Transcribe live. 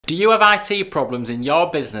Do you have IT problems in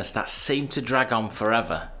your business that seem to drag on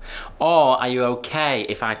forever? Or are you okay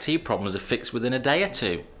if IT problems are fixed within a day or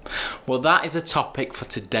two? Well, that is the topic for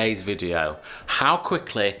today's video. How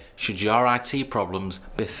quickly should your IT problems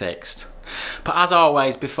be fixed? But as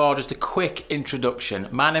always, before, just a quick introduction.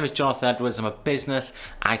 My name is Jonathan Edwards. I'm a business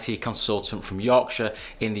IT consultant from Yorkshire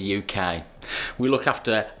in the UK. We look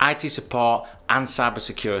after IT support and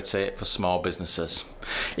cybersecurity for small businesses.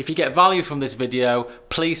 If you get value from this video,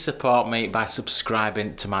 please support me by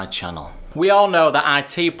subscribing to my channel. We all know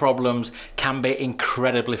that IT problems can be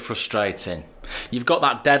incredibly frustrating. You've got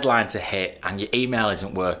that deadline to hit and your email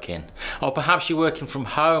isn't working. Or perhaps you're working from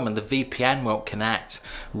home and the VPN won't connect.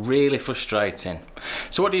 Really frustrating.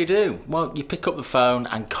 So what do? Well, you pick up the phone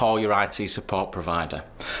and call your IT support provider.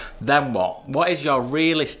 Then what? What is your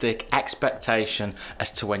realistic expectation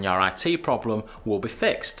as to when your IT problem will be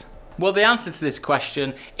fixed? Well, the answer to this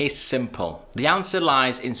question is simple. The answer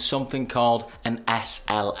lies in something called an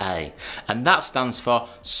SLA, and that stands for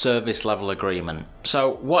Service Level Agreement.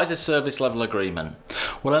 So what is a Service Level Agreement?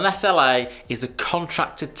 Well, an SLA is the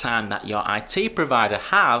contracted time that your IT provider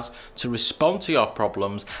has to respond to your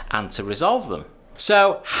problems and to resolve them.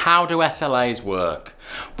 So how do SLAs work?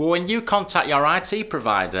 Well, when you contact your IT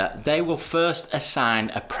provider, they will first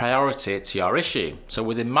assign a priority to your issue. So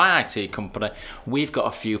within my IT company, we've got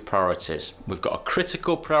a few priorities. We've got a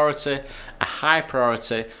critical priority, a high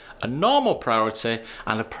priority, a normal priority,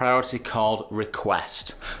 and a priority called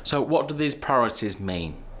request. So what do these priorities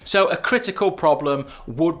mean? So a critical problem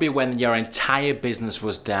would be when your entire business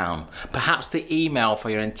was down. Perhaps the email for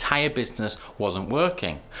your entire business wasn't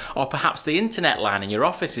working. Or perhaps the internet line in your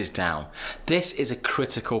office is down. This is a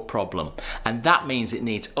critical problem, and that means it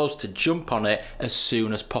needs us to jump on it as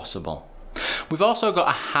soon as possible. We've also got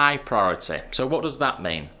a high priority. So what does that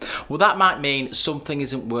mean? Well, that might mean something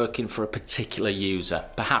isn't working for a particular user.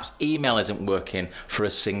 Perhaps email isn't working for a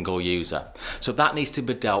single user. So that needs to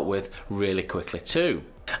be dealt with really quickly too.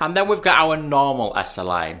 And then we've got our normal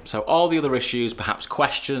SLA. So all the other issues, perhaps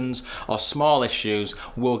questions or small issues,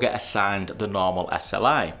 will get assigned the normal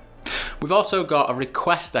SLA. We've also got a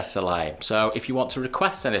request SLA. So if you want to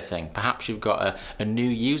request anything, perhaps you've got a new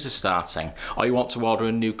user starting, or you want to order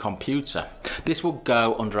a new computer, this will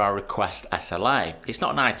go under our request SLA. It's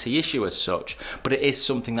not an IT issue as such, but it is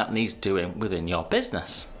something that needs doing within your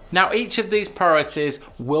business. Now, each of these priorities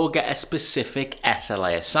will get a specific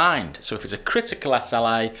SLA assigned. So if it's a critical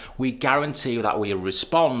SLA, we guarantee that we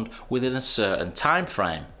respond within a certain time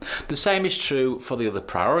frame. The same is true for the other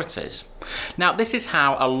priorities. Now, this is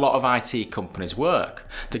how a lot of IT companies work.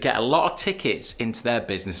 They get a lot of tickets into their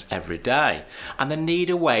business every day, and they need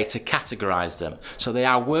a way to categorize them. So they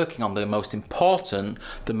are working on the most important,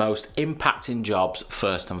 the most impacting jobs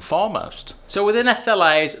first and foremost. So within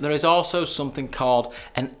SLAs, there is also something called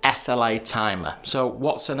an SLA timer. So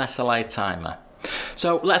what's an SLA timer?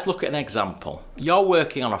 So let's look at an example. You're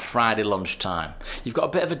working on a Friday lunchtime. You've got a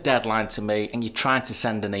bit of a deadline to meet and you're trying to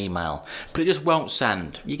send an email, but it just won't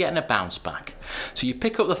send. You're getting a bounce back. So you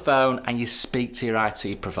pick up the phone and you speak to your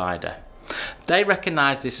IT provider. They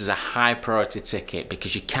recognise this as a high priority ticket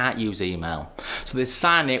because you can't use email. So they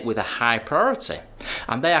sign it with a high priority.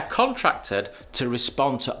 And they are contracted to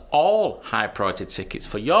respond to all high priority tickets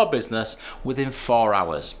for your business within 4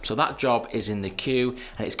 hours. So that job is in the queue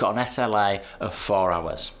and it's got an SLA of 4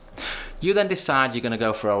 hours. You then decide you're going to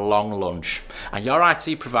go for a long lunch and your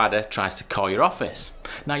IT provider tries to call your office.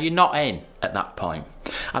 Now you're not in at that point.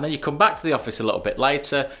 And then you come back to the office a little bit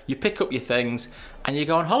later, you pick up your things and you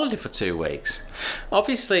go on holiday for 2 weeks.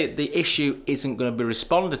 Obviously the issue isn't going to be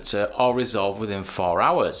responded to or resolved within 4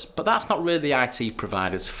 hours, but that's not really the IT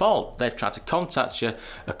provider's fault. They've tried to contact you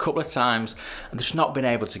a couple of times and they've just not been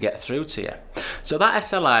able to get through to you. So that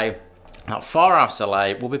SLA, that 4-hour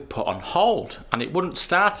SLA, will be put on hold and it wouldn't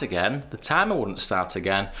start again, the timer wouldn't start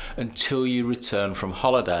again until you return from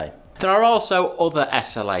holiday. There are also other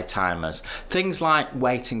SLA timers, things like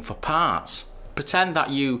waiting for parts. Pretend that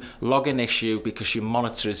you log an issue because your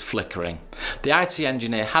monitor is flickering. The IT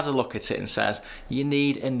engineer has a look at it and says, you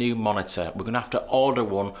need a new monitor. We're going to have to order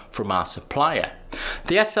one from our supplier.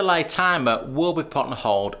 The SLA timer will be put on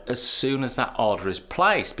hold as soon as that order is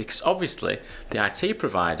placed because obviously the IT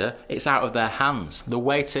provider, it's out of their hands. They're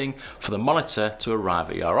waiting for the monitor to arrive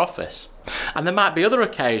at your office. And there might be other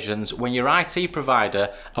occasions when your IT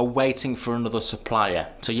provider are waiting for another supplier.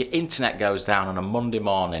 So your internet goes down on a Monday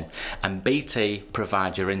morning and BT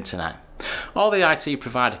provide your internet. All the IT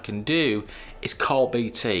provider can do is call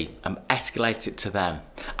BT and escalate it to them.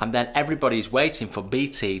 And then everybody's waiting for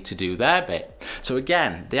BT to do their bit. So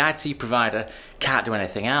again, the IT provider can't do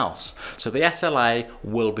anything else. So the SLA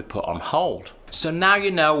will be put on hold. So now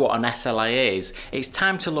you know what an SLA is, it's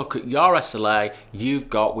time to look at your SLA you've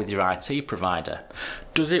got with your IT provider.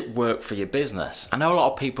 Does it work for your business? I know a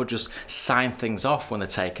lot of people just sign things off when they're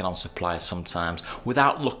taking on suppliers sometimes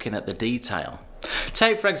without looking at the detail.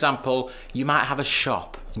 Take for example, you might have a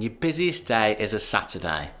shop and your busiest day is a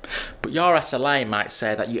Saturday, but your SLA might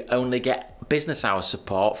say that you only get business hour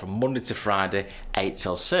support from Monday to Friday 8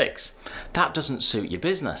 till 6. That doesn't suit your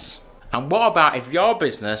business. And what about if your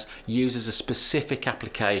business uses a specific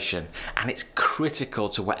application and it's critical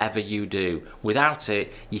to whatever you do? Without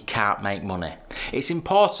it, you can't make money. It's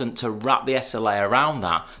important to wrap the SLA around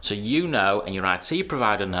that so you know and your IT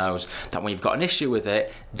provider knows that when you've got an issue with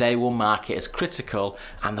it, they will mark it as critical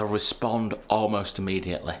and they'll respond almost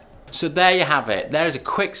immediately. So there you have it. There is a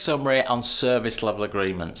quick summary on service level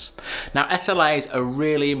agreements. Now SLAs are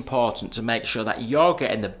really important to make sure that you're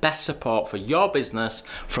getting the best support for your business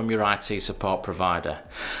from your IT support provider.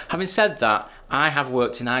 Having said that, I have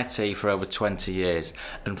worked in IT for over 20 years,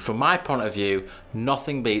 and from my point of view,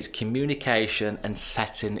 nothing beats communication and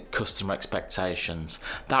setting customer expectations.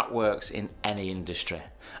 That works in any industry.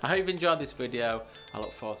 I hope you've enjoyed this video. I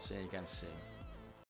look forward to seeing you again soon.